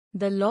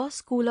The Law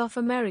School of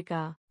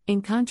America.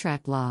 In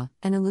contract law,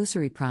 an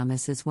illusory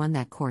promise is one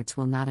that courts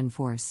will not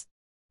enforce.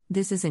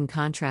 This is in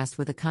contrast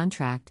with a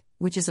contract,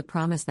 which is a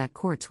promise that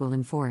courts will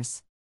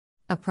enforce.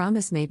 A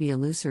promise may be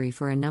illusory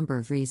for a number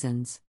of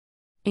reasons.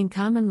 In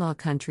common law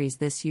countries,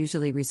 this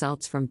usually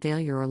results from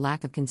failure or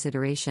lack of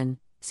consideration.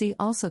 See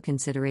also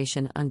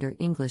consideration under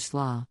English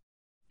law.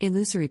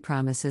 Illusory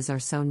promises are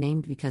so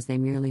named because they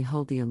merely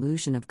hold the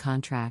illusion of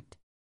contract.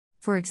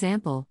 For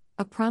example,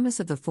 a promise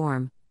of the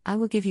form, "I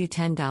will give you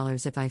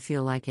 $10 if I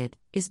feel like it,"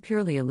 is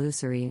purely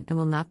illusory and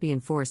will not be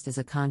enforced as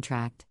a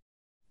contract.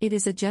 It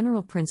is a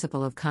general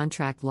principle of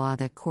contract law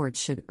that courts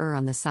should err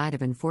on the side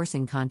of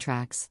enforcing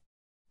contracts.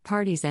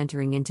 Parties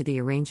entering into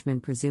the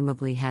arrangement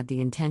presumably had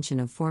the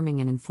intention of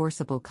forming an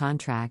enforceable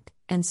contract,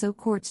 and so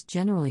courts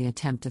generally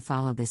attempt to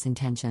follow this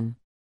intention.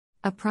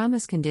 A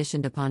promise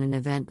conditioned upon an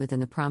event within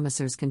the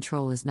promisor's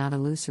control is not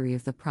illusory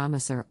if the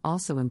promiser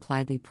also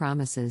impliedly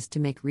promises to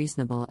make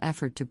reasonable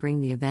effort to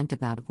bring the event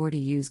about or to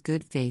use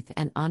good faith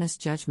and honest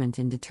judgment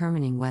in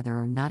determining whether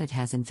or not it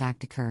has in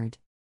fact occurred.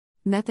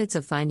 Methods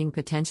of finding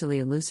potentially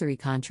illusory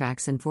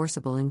contracts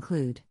enforceable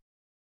include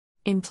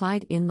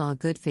implied in-law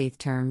good faith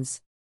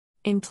terms,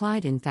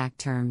 implied in fact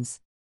terms,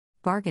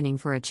 bargaining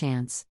for a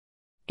chance,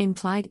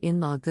 implied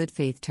in-law good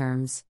faith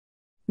terms.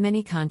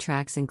 Many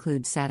contracts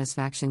include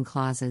satisfaction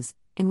clauses,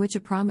 in which a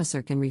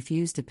promiser can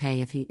refuse to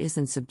pay if he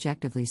isn't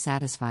subjectively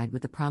satisfied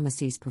with the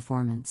promisee's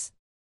performance.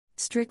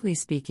 Strictly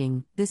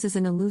speaking, this is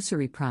an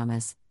illusory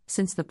promise,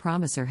 since the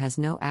promiser has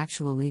no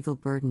actual legal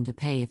burden to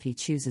pay if he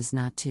chooses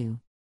not to.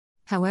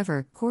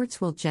 However,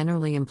 courts will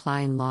generally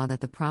imply in law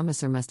that the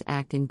promiser must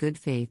act in good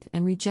faith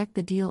and reject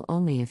the deal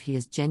only if he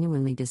is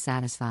genuinely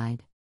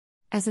dissatisfied.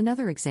 As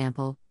another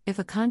example, if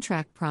a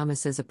contract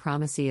promises a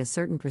promisee a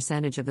certain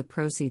percentage of the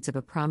proceeds of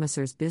a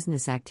promisor's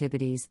business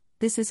activities,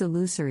 this is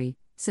illusory,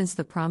 since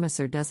the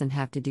promiser doesn't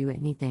have to do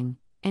anything.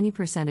 Any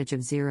percentage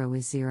of zero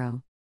is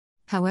zero.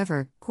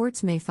 However,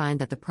 courts may find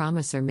that the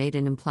promiser made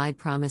an implied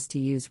promise to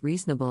use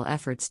reasonable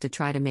efforts to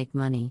try to make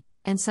money,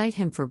 and cite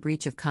him for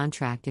breach of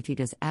contract if he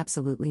does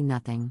absolutely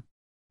nothing.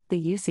 The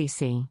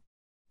UCC.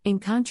 In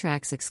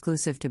contracts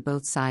exclusive to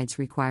both sides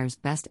requires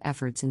best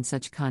efforts in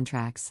such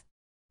contracts.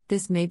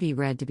 This may be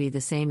read to be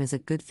the same as a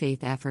good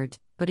faith effort,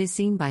 but is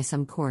seen by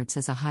some courts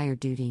as a higher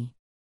duty.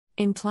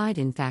 Implied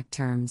in fact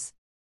terms.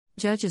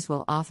 Judges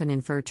will often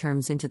infer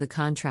terms into the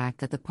contract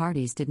that the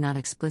parties did not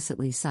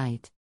explicitly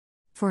cite.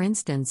 For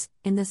instance,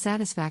 in the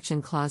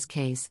satisfaction clause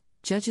case,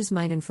 judges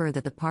might infer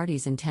that the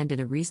parties intended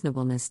a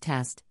reasonableness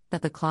test,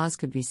 that the clause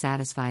could be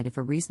satisfied if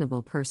a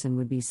reasonable person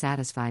would be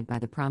satisfied by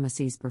the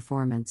promisee's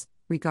performance,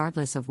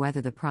 regardless of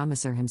whether the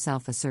promiser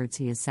himself asserts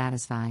he is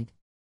satisfied.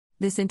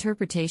 This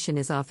interpretation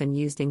is often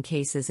used in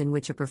cases in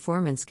which a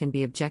performance can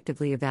be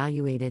objectively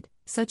evaluated,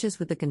 such as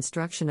with the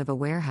construction of a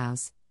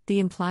warehouse.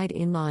 The implied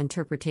in-law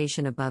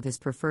interpretation above is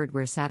preferred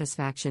where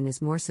satisfaction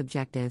is more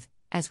subjective,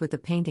 as with the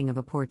painting of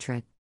a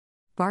portrait.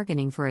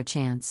 Bargaining for a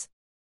chance.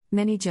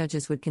 Many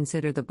judges would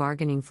consider the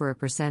bargaining for a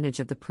percentage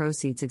of the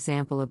proceeds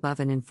example above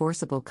an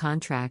enforceable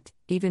contract,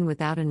 even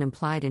without an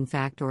implied in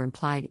fact or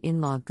implied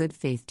in-law good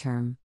faith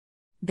term.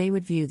 They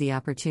would view the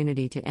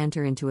opportunity to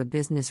enter into a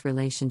business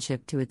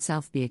relationship to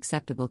itself be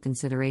acceptable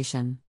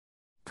consideration.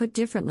 Put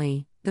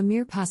differently, the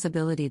mere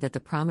possibility that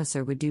the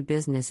promiser would do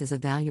business is a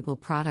valuable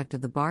product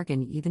of the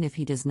bargain even if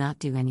he does not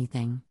do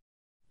anything.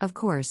 Of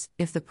course,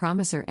 if the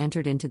promiser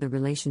entered into the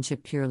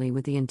relationship purely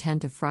with the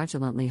intent of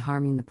fraudulently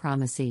harming the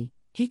promisee,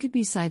 he could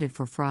be cited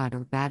for fraud or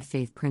bad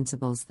faith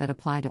principles that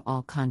apply to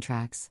all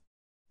contracts.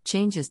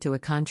 Changes to a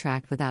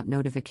contract without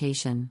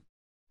notification.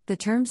 The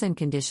terms and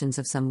conditions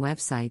of some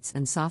websites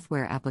and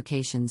software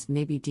applications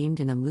may be deemed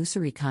an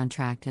illusory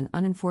contract and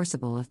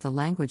unenforceable if the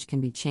language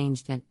can be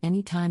changed at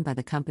any time by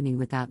the company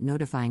without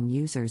notifying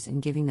users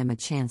and giving them a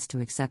chance to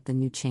accept the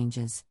new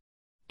changes.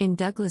 In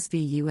Douglas v.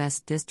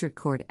 U.S. District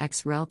Court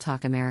ex rel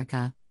Talk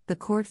America, the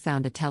court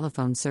found a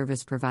telephone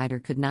service provider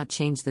could not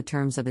change the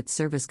terms of its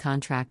service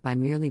contract by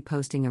merely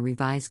posting a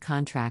revised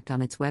contract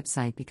on its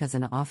website because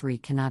an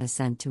offeree cannot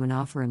assent to an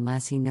offer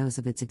unless he knows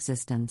of its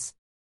existence.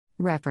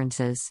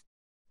 References.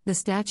 The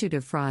statute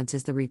of frauds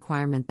is the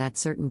requirement that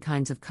certain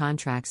kinds of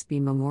contracts be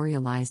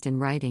memorialized in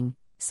writing,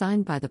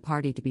 signed by the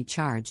party to be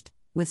charged,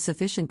 with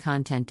sufficient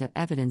content to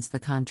evidence the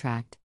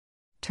contract.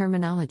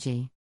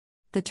 Terminology.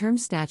 The term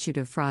statute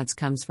of frauds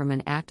comes from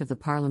an Act of the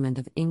Parliament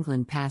of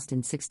England passed in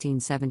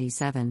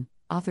 1677,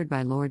 authored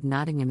by Lord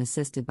Nottingham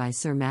assisted by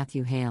Sir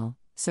Matthew Hale,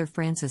 Sir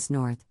Francis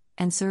North,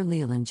 and Sir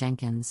Leland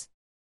Jenkins.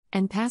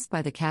 And passed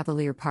by the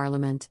Cavalier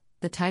Parliament,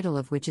 the title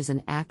of which is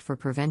an Act for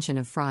Prevention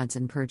of Frauds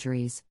and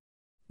Perjuries.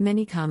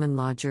 Many common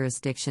law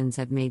jurisdictions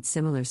have made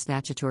similar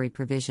statutory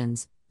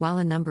provisions, while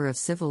a number of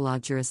civil law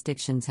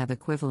jurisdictions have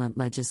equivalent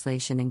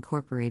legislation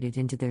incorporated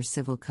into their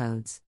civil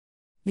codes.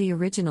 The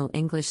original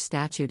English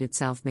statute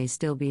itself may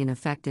still be in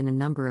effect in a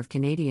number of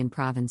Canadian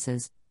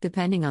provinces,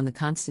 depending on the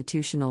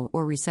constitutional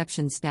or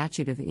reception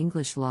statute of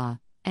English law,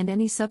 and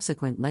any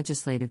subsequent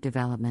legislative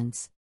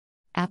developments.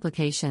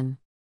 Application.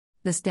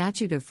 The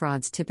statute of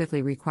frauds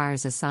typically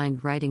requires a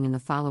signed writing in the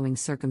following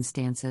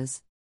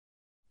circumstances.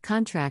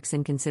 Contracts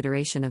in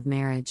consideration of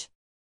marriage.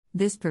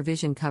 This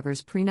provision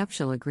covers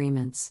prenuptial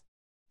agreements.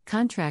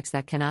 Contracts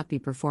that cannot be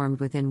performed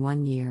within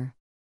 1 year.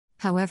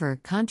 However,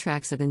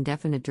 contracts of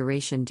indefinite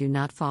duration do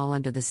not fall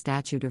under the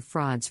statute of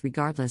frauds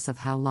regardless of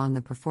how long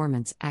the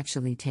performance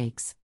actually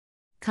takes.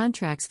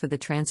 Contracts for the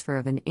transfer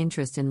of an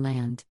interest in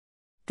land.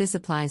 This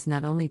applies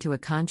not only to a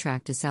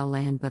contract to sell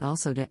land but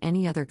also to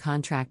any other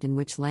contract in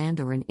which land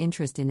or an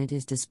interest in it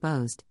is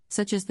disposed,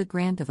 such as the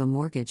grant of a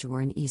mortgage or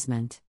an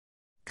easement.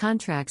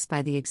 Contracts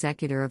by the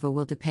executor of a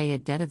will to pay a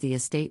debt of the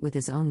estate with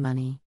his own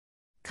money.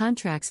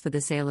 Contracts for the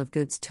sale of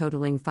goods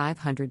totaling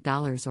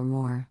 $500 or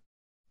more.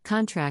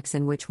 Contracts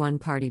in which one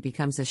party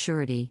becomes a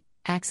surety,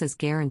 acts as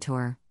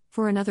guarantor,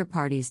 for another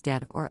party's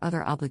debt or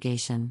other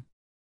obligation.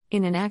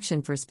 In an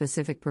action for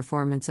specific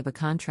performance of a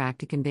contract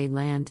to convey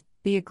land,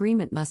 the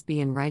agreement must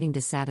be in writing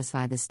to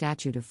satisfy the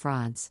statute of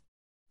frauds.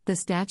 The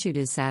statute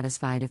is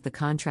satisfied if the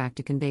contract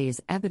to convey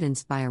is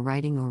evidenced by a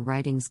writing or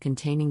writings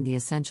containing the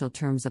essential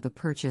terms of a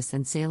purchase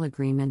and sale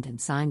agreement and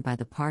signed by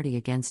the party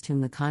against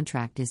whom the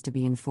contract is to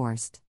be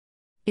enforced.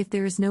 If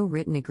there is no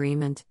written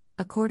agreement,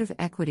 a court of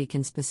equity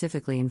can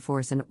specifically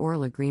enforce an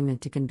oral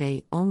agreement to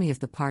convey only if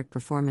the part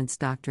performance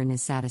doctrine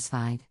is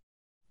satisfied.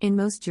 In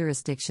most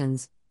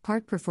jurisdictions,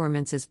 part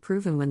performance is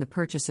proven when the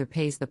purchaser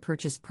pays the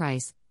purchase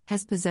price,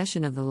 has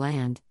possession of the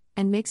land,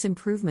 and makes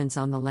improvements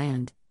on the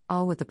land,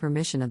 all with the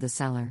permission of the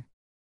seller.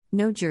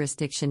 No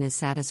jurisdiction is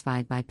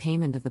satisfied by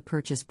payment of the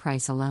purchase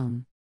price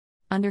alone.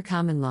 Under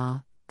common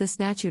law, the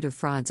statute of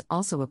frauds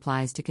also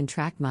applies to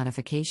contract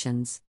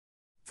modifications.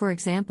 For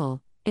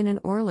example, in an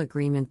oral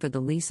agreement for the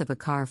lease of a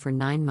car for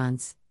 9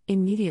 months,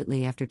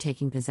 immediately after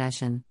taking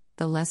possession,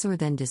 the lessor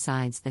then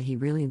decides that he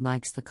really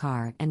likes the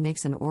car and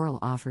makes an oral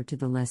offer to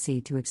the lessee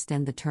to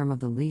extend the term of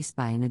the lease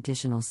by an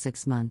additional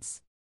 6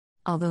 months.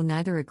 Although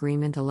neither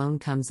agreement alone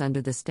comes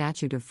under the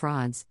statute of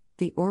frauds,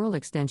 the oral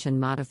extension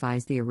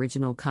modifies the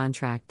original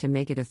contract to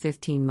make it a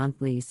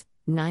 15-month lease,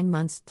 9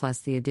 months plus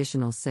the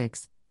additional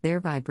 6,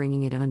 thereby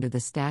bringing it under the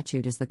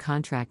statute as the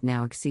contract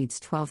now exceeds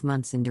 12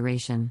 months in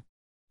duration.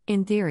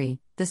 In theory,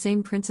 the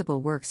same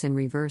principle works in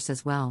reverse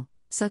as well,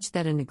 such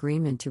that an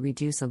agreement to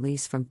reduce a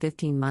lease from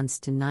 15 months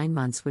to 9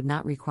 months would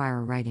not require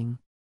a writing.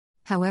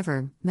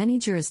 However, many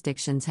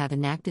jurisdictions have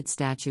enacted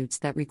statutes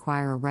that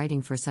require a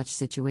writing for such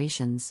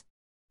situations.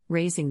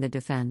 Raising the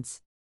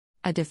defense.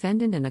 A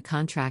defendant in a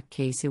contract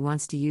case who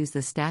wants to use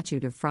the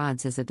statute of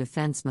frauds as a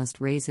defense must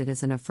raise it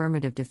as an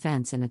affirmative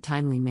defense in a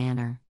timely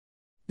manner.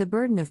 The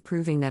burden of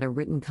proving that a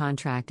written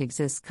contract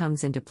exists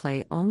comes into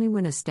play only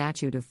when a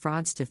statute of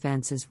frauds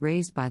defense is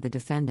raised by the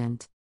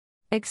defendant.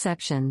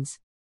 Exceptions.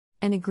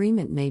 An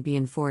agreement may be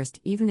enforced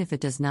even if it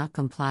does not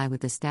comply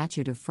with the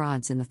statute of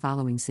frauds in the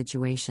following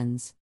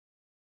situations.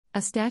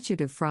 A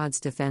statute of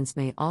frauds defense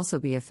may also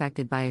be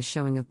affected by a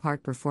showing of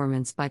part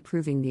performance by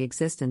proving the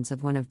existence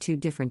of one of two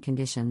different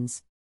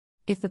conditions.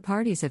 If the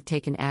parties have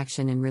taken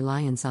action in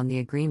reliance on the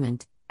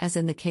agreement, as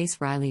in the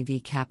case Riley v.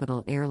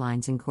 Capital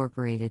Airlines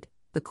Incorporated,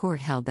 the court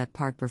held that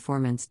part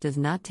performance does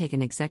not take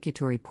an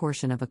executory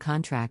portion of a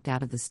contract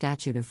out of the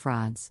statute of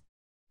frauds.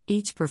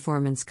 Each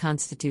performance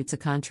constitutes a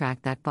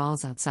contract that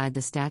falls outside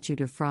the statute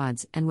of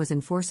frauds and was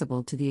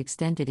enforceable to the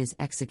extent it is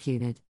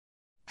executed.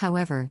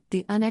 However,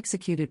 the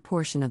unexecuted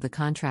portion of the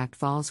contract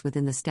falls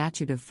within the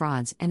statute of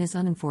frauds and is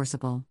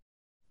unenforceable.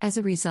 As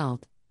a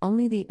result,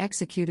 only the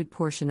executed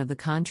portion of the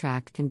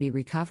contract can be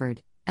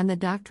recovered, and the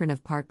doctrine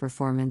of part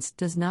performance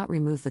does not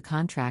remove the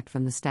contract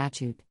from the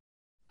statute.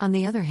 On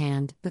the other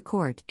hand, the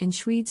court, in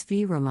Schwedes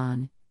v.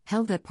 Roman,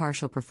 held that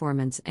partial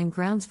performance and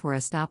grounds for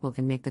estoppel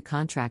can make the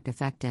contract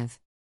effective.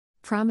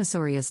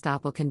 Promissory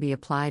estoppel can be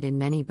applied in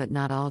many but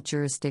not all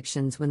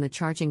jurisdictions when the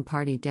charging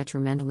party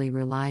detrimentally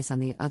relies on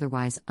the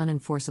otherwise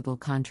unenforceable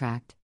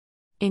contract.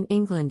 In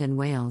England and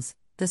Wales,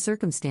 the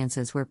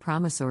circumstances where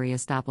promissory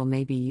estoppel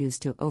may be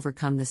used to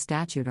overcome the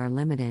statute are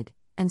limited,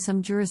 and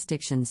some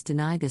jurisdictions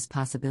deny this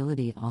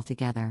possibility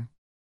altogether.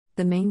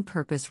 The main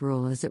purpose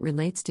rule as it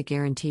relates to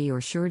guarantee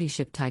or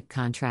suretyship type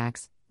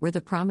contracts, where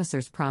the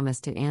promisor's promise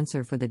to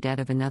answer for the debt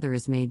of another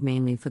is made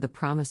mainly for the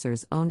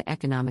promisor's own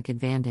economic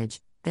advantage,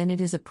 then it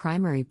is a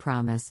primary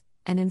promise,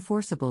 and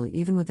enforceable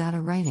even without a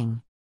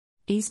writing.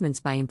 Easements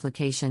by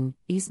implication.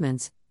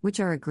 Easements, which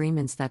are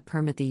agreements that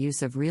permit the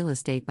use of real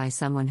estate by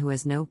someone who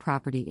has no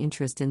property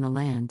interest in the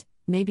land,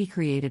 may be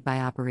created by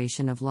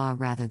operation of law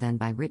rather than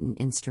by written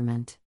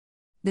instrument.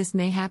 This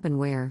may happen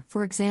where,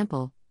 for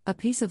example, a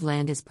piece of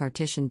land is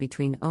partitioned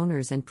between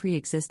owners and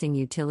pre-existing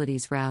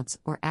utilities routes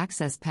or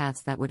access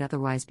paths that would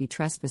otherwise be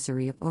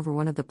trespassory over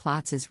one of the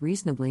plots is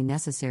reasonably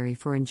necessary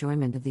for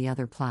enjoyment of the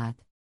other plot.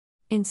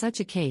 In such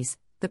a case,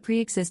 the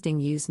pre-existing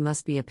use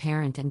must be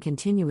apparent and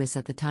continuous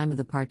at the time of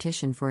the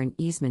partition for an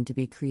easement to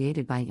be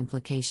created by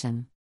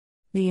implication.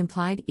 The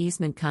implied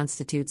easement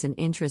constitutes an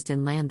interest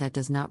in land that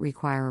does not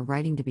require a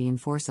writing to be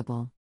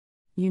enforceable.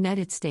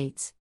 United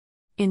States.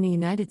 In the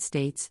United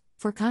States,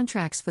 for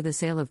contracts for the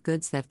sale of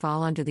goods that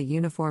fall under the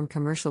Uniform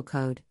Commercial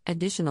Code,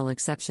 additional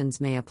exceptions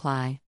may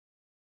apply.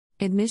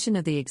 Admission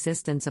of the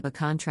existence of a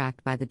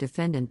contract by the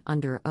defendant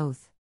under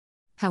oath.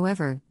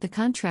 However, the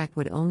contract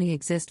would only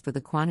exist for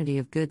the quantity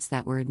of goods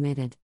that were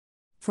admitted.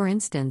 For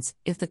instance,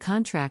 if the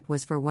contract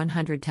was for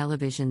 100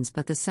 televisions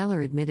but the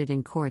seller admitted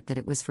in court that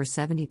it was for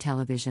 70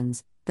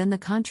 televisions, then the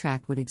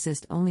contract would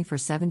exist only for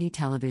 70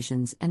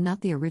 televisions and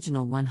not the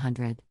original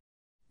 100.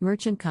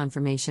 Merchant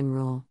Confirmation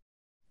Rule.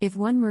 If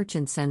one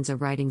merchant sends a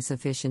writing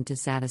sufficient to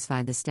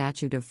satisfy the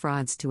statute of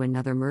frauds to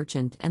another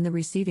merchant and the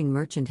receiving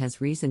merchant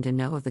has reason to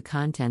know of the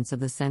contents of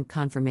the sent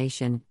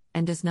confirmation,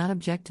 and does not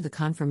object to the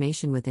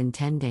confirmation within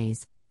 10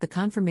 days, the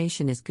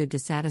confirmation is good to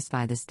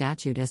satisfy the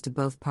statute as to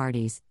both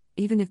parties,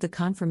 even if the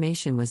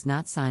confirmation was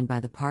not signed by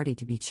the party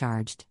to be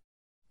charged.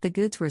 The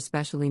goods were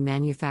specially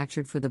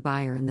manufactured for the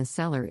buyer and the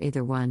seller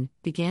either 1.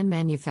 Began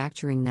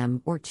manufacturing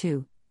them or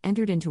 2.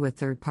 Entered into a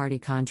third-party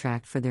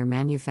contract for their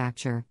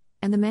manufacture,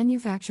 and the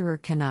manufacturer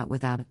cannot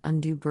without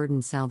undue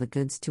burden sell the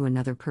goods to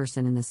another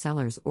person in the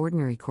seller's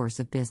ordinary course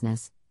of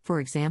business, for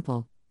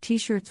example,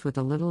 T-shirts with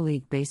a Little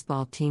League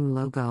baseball team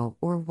logo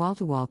or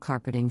wall-to-wall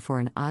carpeting for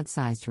an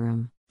odd-sized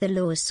room. The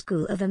Law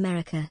School of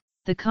America.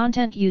 The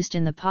content used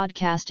in the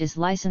podcast is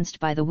licensed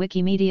by the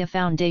Wikimedia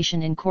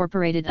Foundation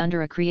Incorporated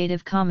under a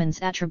Creative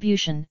Commons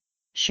Attribution,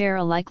 Share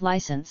Alike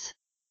license.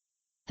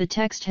 The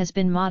text has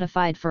been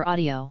modified for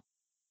audio.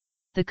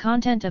 The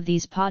content of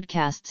these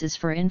podcasts is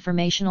for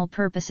informational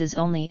purposes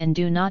only and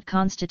do not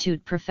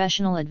constitute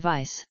professional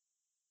advice.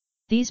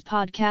 These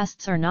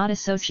podcasts are not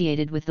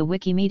associated with the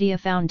Wikimedia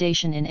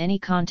Foundation in any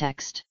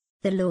context.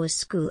 The Law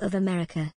School of America.